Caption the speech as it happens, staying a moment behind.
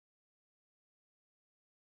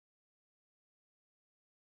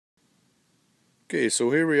Okay,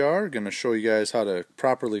 so here we are, going to show you guys how to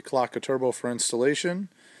properly clock a turbo for installation.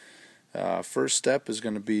 First step is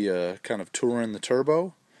going to be kind of touring the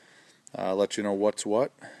turbo, let you know what's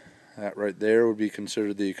what. That right there would be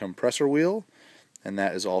considered the compressor wheel, and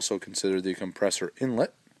that is also considered the compressor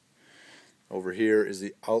inlet. Over here is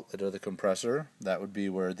the outlet of the compressor. That would be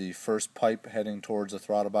where the first pipe heading towards the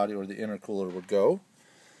throttle body or the intercooler would go.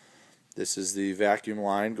 This is the vacuum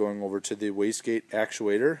line going over to the wastegate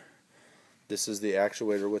actuator. This is the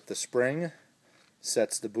actuator with the spring,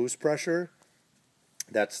 sets the boost pressure.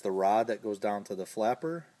 That's the rod that goes down to the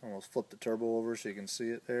flapper. Almost flip the turbo over so you can see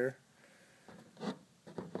it there.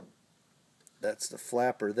 That's the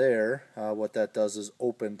flapper there. What that does is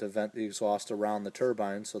open to vent the exhaust around the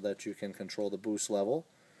turbine so that you can control the boost level.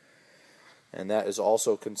 And that is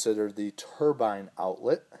also considered the turbine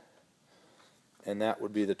outlet. And that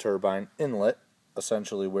would be the turbine inlet,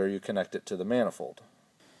 essentially where you connect it to the manifold.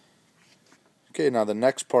 Okay, now the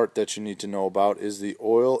next part that you need to know about is the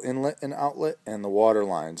oil inlet and outlet and the water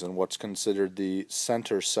lines and what's considered the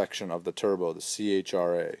center section of the turbo, the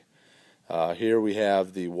CHRA. Here we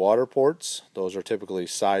have the water ports. Those are typically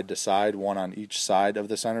side to side, one on each side of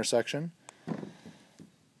the center section.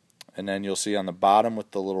 And then you'll see on the bottom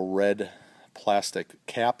with the little red plastic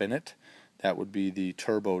cap in it, that would be the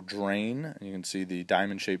turbo drain. You can see the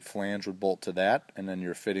diamond-shaped flange would bolt to that, and then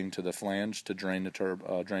you're fitting to the flange to drain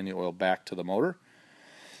the oil back to the motor.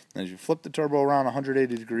 And as you flip the turbo around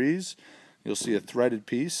 180 degrees, you'll see a threaded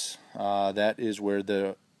piece. That is where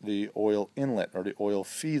the oil inlet or the oil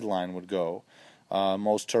feed line would go.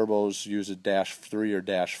 Most turbos use a -3 or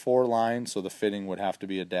 -4 line, so the fitting would have to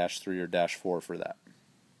be a -3 or -4 for that.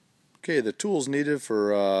 Okay, the tools needed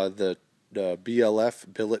for the BLF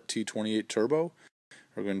Billet T28 turbo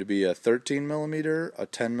are going to be a 13mm, a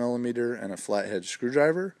 10mm, and a flathead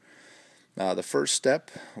screwdriver. The first step,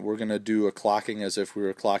 we're going to do a clocking as if we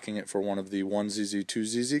were clocking it for one of the 1ZZ,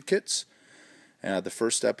 2ZZ kits. The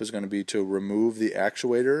first step is going to be to remove the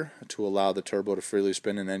actuator to allow the turbo to freely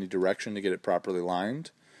spin in any direction to get it properly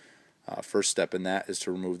lined. First step in that is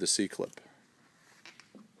to remove the C-clip.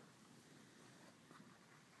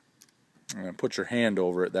 And put your hand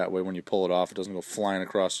over it, that way when you pull it off it doesn't go flying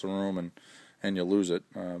across the room and you lose it.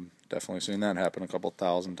 Definitely seen that happen a couple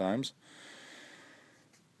thousand times.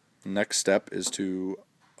 Next step is to,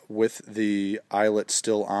 with the eyelet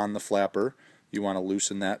still on the flapper, you want to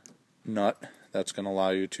loosen that nut. That's going to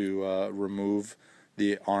allow you to remove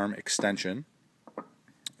the arm extension.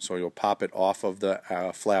 So you'll pop it off of the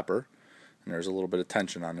flapper, and there's a little bit of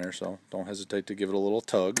tension on there, so don't hesitate to give it a little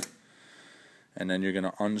tug. And then you're going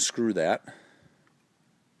to unscrew that.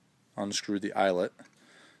 Unscrew the eyelet.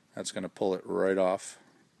 That's going to pull it right off.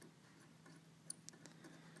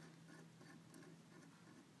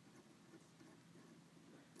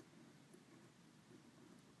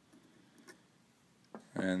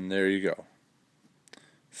 And there you go.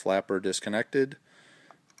 Flapper disconnected,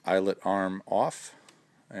 eyelet arm off,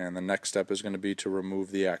 and the next step is going to be to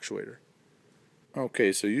remove the actuator.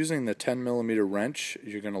 Okay, so using the 10mm wrench,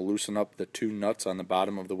 you're going to loosen up the two nuts on the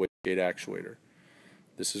bottom of the wastegate actuator.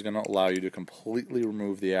 This is going to allow you to completely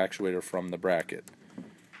remove the actuator from the bracket.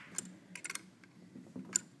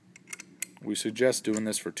 We suggest doing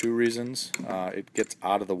this for two reasons. It gets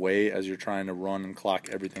out of the way as you're trying to run and clock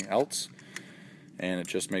everything else, and it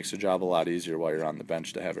just makes the job a lot easier while you're on the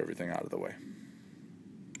bench to have everything out of the way.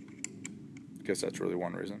 I guess that's really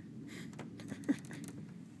one reason.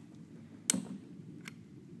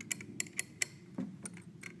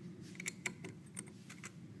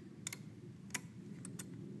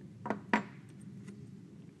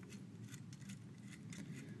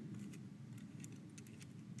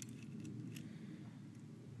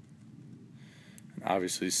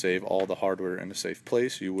 Obviously save all the hardware in a safe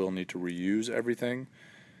place. You will need to reuse everything,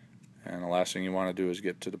 and the last thing you want to do is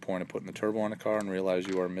get to the point of putting the turbo on a car and realize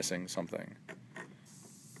you are missing something.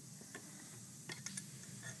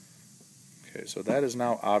 Okay, so that is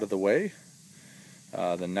now out of the way.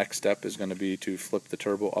 The next step is going to be to flip the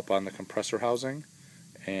turbo up on the compressor housing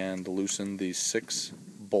and loosen the 6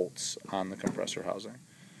 bolts on the compressor housing.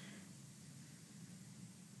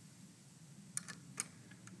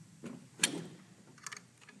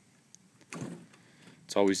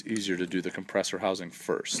 It's always easier to do the compressor housing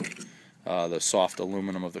first. The soft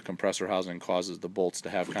aluminum of the compressor housing causes the bolts to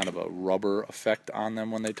have kind of a rubber effect on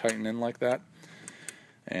them when they tighten in like that.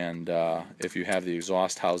 And if you have the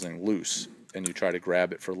exhaust housing loose and you try to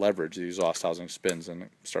grab it for leverage, the exhaust housing spins and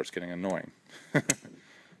it starts getting annoying, to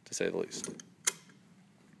say the least.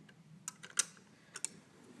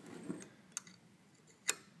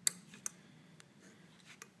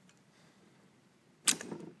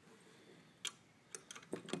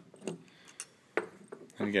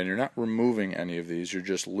 And again, you're not removing any of these, you're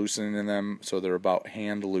just loosening them so they're about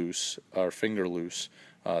hand loose or finger loose.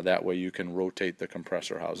 That way you can rotate the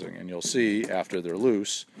compressor housing. And you'll see after they're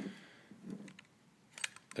loose,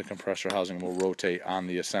 the compressor housing will rotate on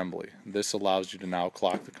the assembly. This allows you to now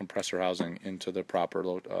clock the compressor housing into the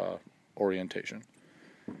proper orientation.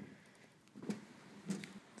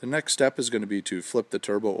 The next step is going to be to flip the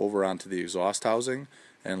turbo over onto the exhaust housing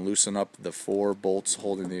and loosen up the 4 bolts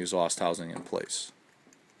holding the exhaust housing in place.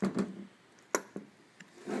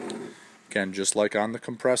 Again, just like on the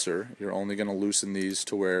compressor, you're only going to loosen these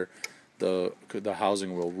to where the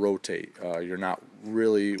housing will rotate. You're not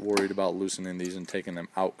really worried about loosening these and taking them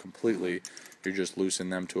out completely. You're just loosening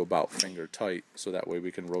them to about finger tight, so that way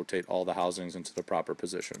we can rotate all the housings into the proper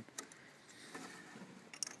position.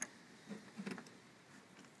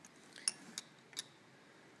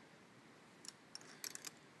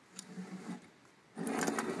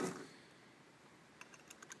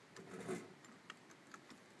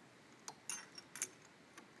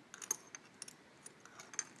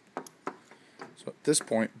 So at this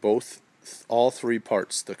point, all 3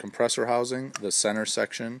 parts, the compressor housing, the center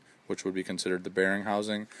section, which would be considered the bearing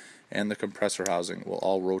housing, and the compressor housing will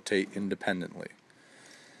all rotate independently.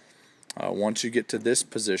 Once you get to this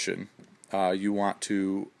position, you want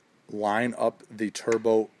to line up the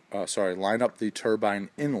turbine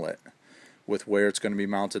inlet with where it's going to be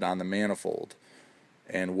mounted on the manifold,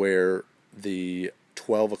 and where the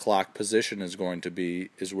 12 o'clock position is going to be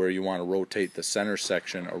is where you want to rotate the center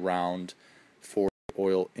section around for the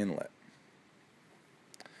oil inlet.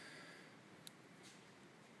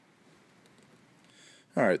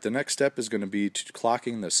 Alright, the next step is going to be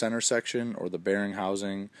clocking the center section or the bearing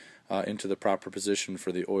housing into the proper position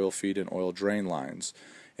for the oil feed and oil drain lines.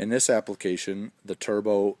 In this application, the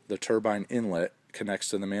turbine inlet connects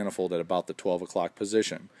to the manifold at about the 12 o'clock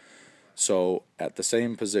position. So at the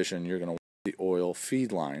same position, you're going to want the oil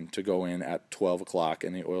feed line to go in at 12 o'clock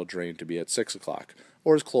and the oil drain to be at 6 o'clock,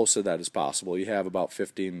 or as close to that as possible. You have about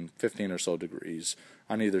 15 or so degrees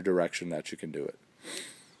on either direction that you can do it.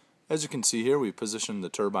 As you can see here, we positioned the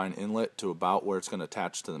turbine inlet to about where it's going to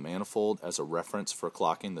attach to the manifold as a reference for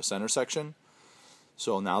clocking the center section.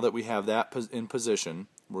 So now that we have that in position,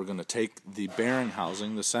 we're going to take the bearing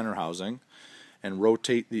housing, the center housing, and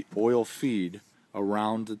rotate the oil feed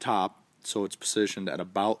around the top so it's positioned at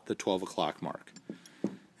about the 12 o'clock mark.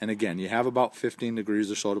 And again, you have about 15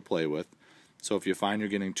 degrees or so to play with. So if you find you're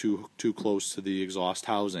getting too close to the exhaust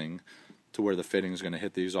housing to where the fitting is going to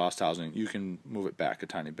hit the exhaust housing, you can move it back a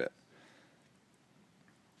tiny bit.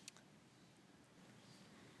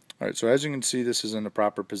 Alright, so as you can see, this is in the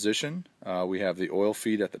proper position. We have the oil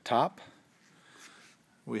feed at the top.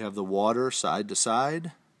 We have the water side to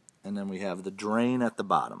side. And then we have the drain at the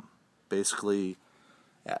bottom. Basically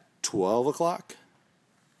at 12 o'clock,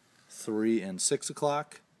 3 and 6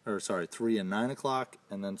 o'clock, 3 and 9 o'clock,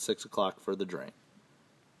 and then 6 o'clock for the drain.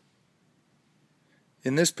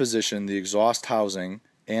 In this position, the exhaust housing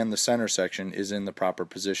and the center section is in the proper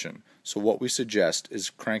position. So what we suggest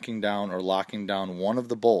is cranking down or locking down one of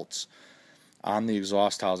the bolts on the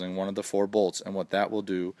exhaust housing, one of the 4 bolts, and what that will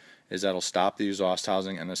do is that'll stop the exhaust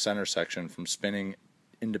housing and the center section from spinning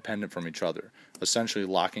independent from each other, essentially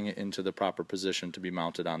locking it into the proper position to be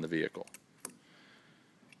mounted on the vehicle.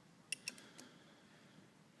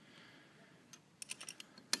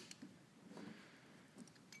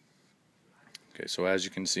 Okay, so as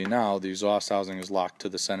you can see now, the exhaust housing is locked to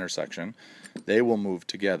the center section. They will move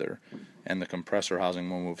together, and the compressor housing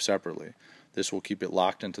will move separately. This will keep it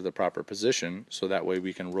locked into the proper position, so that way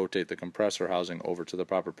we can rotate the compressor housing over to the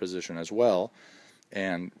proper position as well,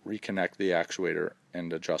 and reconnect the actuator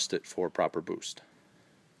and adjust it for proper boost.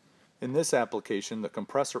 In this application, the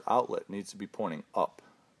compressor outlet needs to be pointing up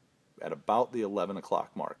at about the 11 o'clock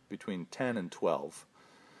mark, between 10 and 12.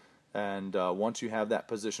 And once you have that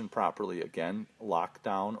positioned properly, again, lock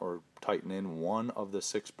down or tighten in one of the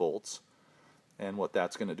 6 bolts, and what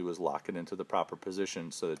that's going to do is lock it into the proper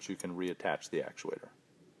position so that you can reattach the actuator.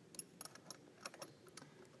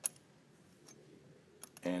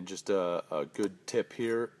 And just a good tip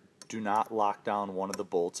here, do not lock down one of the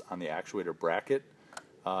bolts on the actuator bracket.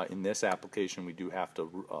 In this application, we do have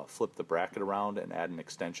to flip the bracket around and add an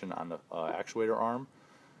extension on the actuator arm.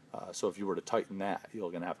 So if you were to tighten that,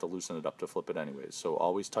 you're going to have to loosen it up to flip it anyways. So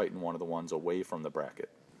always tighten one of the ones away from the bracket.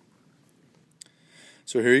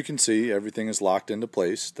 So here you can see everything is locked into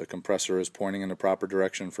place. The compressor is pointing in the proper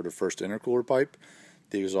direction for the first intercooler pipe.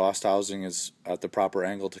 The exhaust housing is at the proper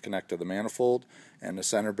angle to connect to the manifold, and the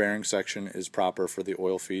center bearing section is proper for the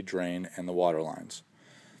oil feed, drain, and the water lines.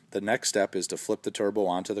 the next step is to flip the turbo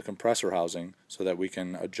onto the compressor housing so that we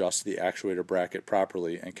can adjust the actuator bracket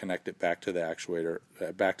properly and connect it back to the actuator,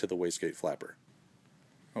 back to the wastegate flapper.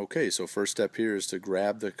 Okay, so first step here is to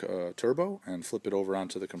grab the turbo and flip it over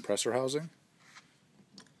onto the compressor housing.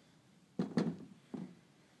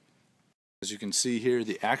 As you can see here,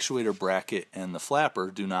 the actuator bracket and the flapper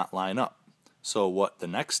do not line up. So what the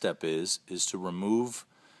next step is to remove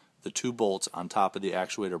the two bolts on top of the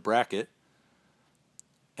actuator bracket,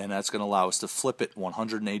 and that's going to allow us to flip it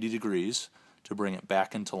 180 degrees to bring it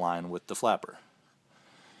back into line with the flapper.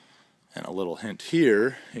 And a little hint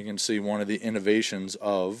here, you can see one of the innovations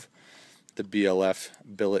of the BLF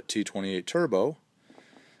Billet T28 Turbo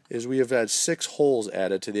is we have had 6 holes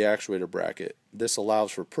added to the actuator bracket. This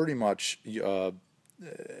allows for pretty much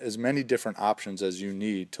as many different options as you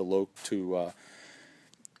need to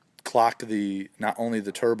clock not only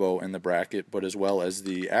the turbo in the bracket, but as well as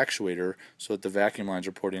the actuator, so that the vacuum lines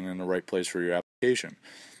are put in the right place for your application.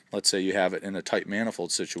 Let's say you have it in a tight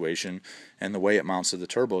manifold situation, and the way it mounts to the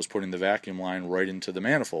turbo is putting the vacuum line right into the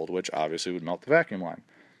manifold, which obviously would melt the vacuum line.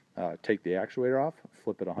 Take the actuator off,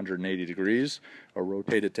 flip it 180 degrees, or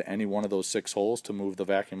rotate it to any one of those 6 holes to move the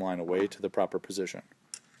vacuum line away to the proper position.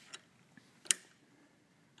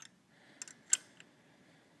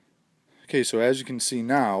 Okay, so as you can see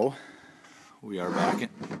now, we are back in...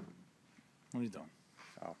 What are you doing?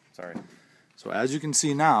 Oh, sorry. So as you can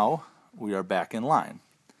see now, we are back in line.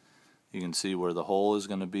 You can see where the hole is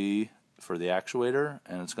going to be for the actuator,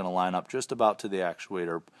 and it's going to line up just about to the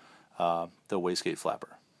actuator, the wastegate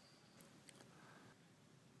flapper.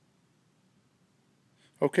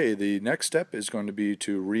 Okay, the next step is going to be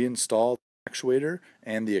to reinstall the actuator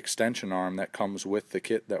and the extension arm that comes with the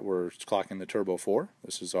kit that we're clocking the turbo for.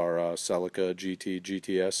 This is our Celica GT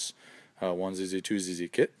GTS 1ZZ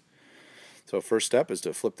 2ZZ kit. So first step is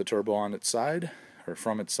to flip the turbo on its side, or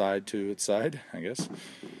from its side to its side, I guess,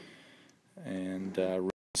 and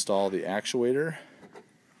reinstall the actuator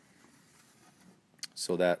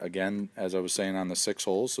so that, again, as I was saying, on the 6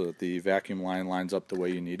 holes, so that the vacuum line lines up the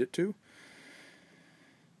way you need it to.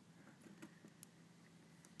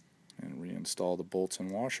 And reinstall the bolts and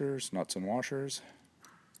washers, nuts and washers.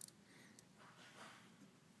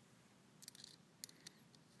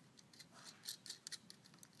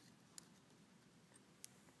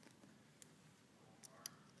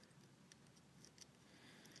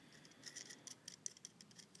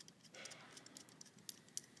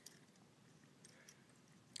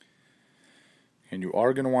 And you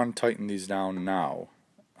are going to want to tighten these down now,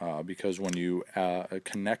 because when you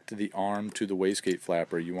connect the arm to the wastegate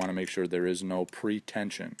flapper, you want to make sure there is no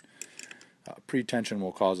pre-tension. Pre-tension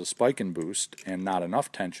will cause a spike and boost, and not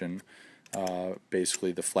enough tension,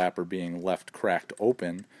 basically the flapper being left cracked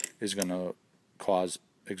open, is going to cause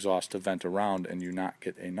exhaust to vent around and you not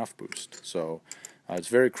get enough boost. So it's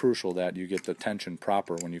very crucial that you get the tension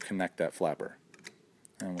proper when you connect that flapper.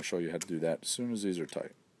 And we'll show you how to do that as soon as these are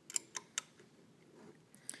tight.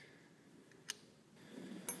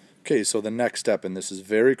 Okay, so the next step, and this is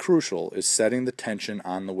very crucial, is setting the tension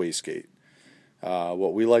on the wastegate.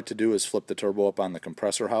 What we like to do is flip the turbo up on the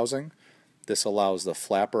compressor housing. This allows the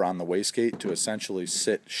flapper on the wastegate to essentially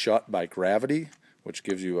sit shut by gravity, which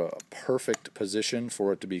gives you a perfect position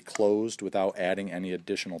for it to be closed without adding any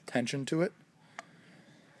additional tension to it.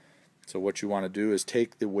 So what you want to do is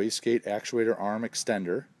take the wastegate actuator arm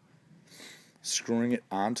extender, screwing it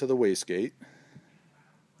onto the wastegate.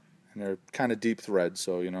 And they're kind of deep threads,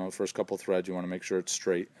 so first couple threads you want to make sure it's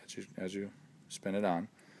straight as you spin it on.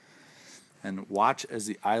 And watch as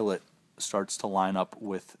the eyelet starts to line up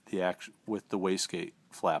with the wastegate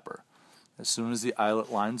flapper. As soon as the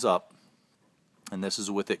eyelet lines up, and this is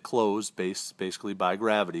with it closed basically by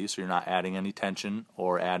gravity, so you're not adding any tension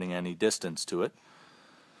or adding any distance to it.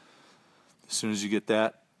 As soon as you get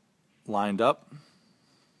that lined up,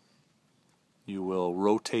 you will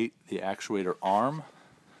rotate the actuator arm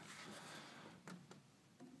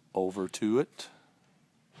over to it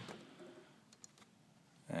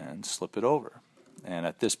and slip it over. And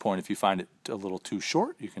at this point, if you find it a little too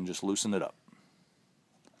short, you can just loosen it up.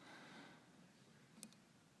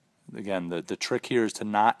 Again, the trick here is to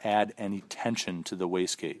not add any tension to the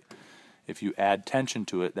wastegate. If you add tension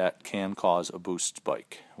to it, that can cause a boost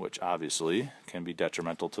spike, which obviously can be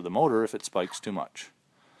detrimental to the motor if it spikes too much.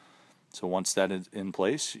 So once that is in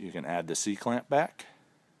place, you can add the C-clamp back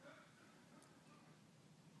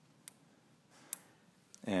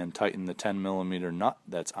and tighten the 10mm nut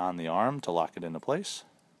that's on the arm to lock it into place.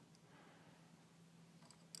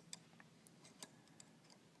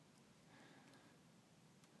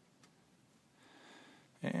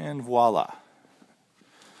 And voila.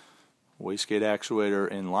 Wastegate actuator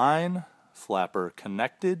in line, flapper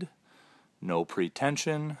connected, no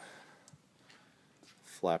pre-tension,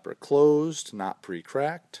 flapper closed, not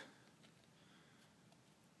pre-cracked.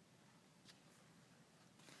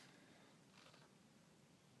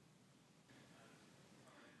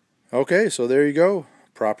 Okay, so there you go.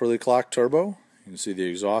 Properly clocked turbo. You can see the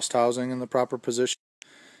exhaust housing in the proper position.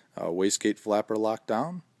 Wastegate flapper locked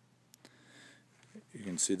down. You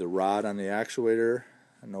can see the rod on the actuator.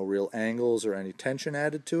 No real angles or any tension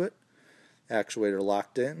added to it. Actuator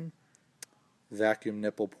locked in. Vacuum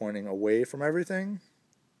nipple pointing away from everything.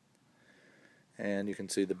 And you can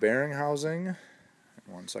see the bearing housing.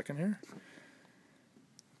 One second here.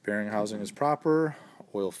 Bearing housing is proper.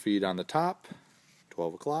 Oil feed on the top.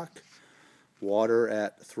 12 o'clock. Water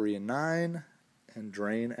at 3 and 9. And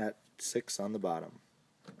drain at 6 on the bottom.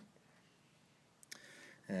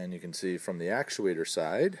 And you can see from the actuator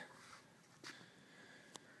side,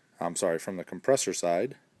 from the compressor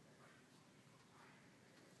side,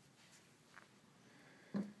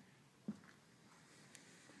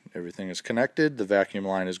 everything is connected. The vacuum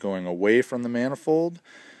line is going away from the manifold.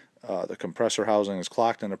 The compressor housing is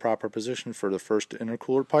clocked in the proper position for the first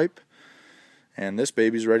intercooler pipe. And this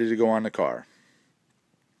baby's ready to go on the car.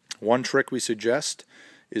 One trick we suggest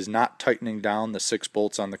is not tightening down the 6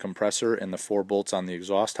 bolts on the compressor and the 4 bolts on the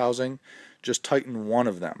exhaust housing. Just tighten one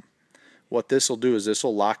of them. What this will do is this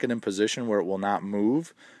will lock it in position where it will not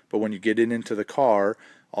move, but when you get it into the car,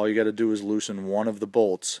 all you got to do is loosen one of the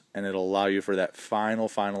bolts, and it'll allow you for that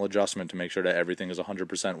final adjustment to make sure that everything is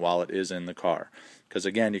 100% while it is in the car. Because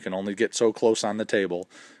again, you can only get so close on the table.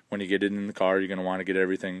 When you get it in the car, you're going to want to get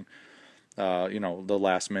everything, the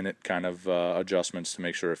last minute kind of adjustments to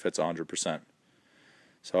make sure it fits 100%.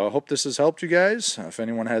 So I hope this has helped you guys. If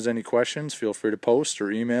anyone has any questions, feel free to post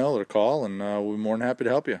or email or call, and we'll be more than happy to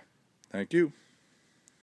help you. Thank you.